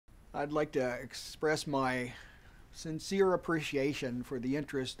I'd like to express my sincere appreciation for the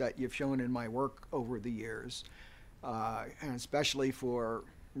interest that you've shown in my work over the years, and especially for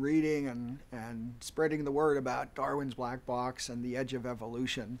reading and spreading the word about Darwin's black box and the edge of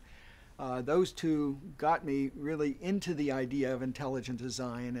evolution. Those two got me really into the idea of intelligent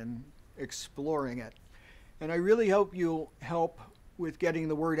design and exploring it. And I really hope you'll help with getting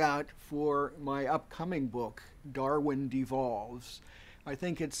the word out for my upcoming book, Darwin Devolves. I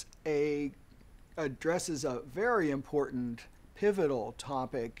think addresses a very important, pivotal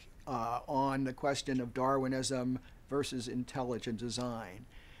topic on the question of Darwinism versus intelligent design.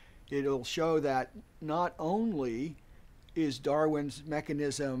 It'll show that not only is Darwin's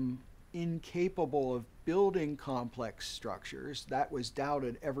mechanism incapable of building complex structures, that was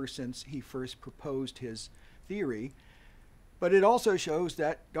doubted ever since he first proposed his theory, but it also shows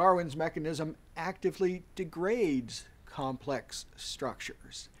that Darwin's mechanism actively degrades complex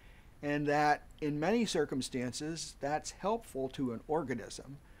structures, and that in many circumstances that's helpful to an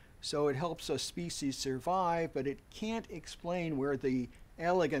organism. So it helps a species survive, but it can't explain where the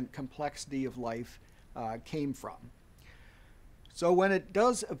elegant complexity of life came from. So when it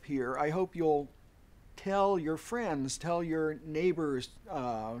does appear, I hope you'll tell your friends, tell your neighbors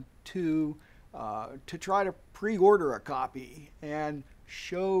to try to pre-order a copy and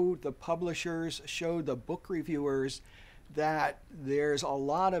show the publishers, show the book reviewers that there's a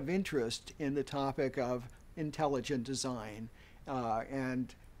lot of interest in the topic of intelligent design,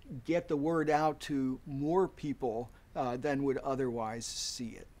 and get the word out to more people than would otherwise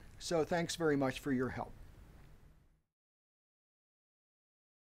see it. So thanks very much for your help.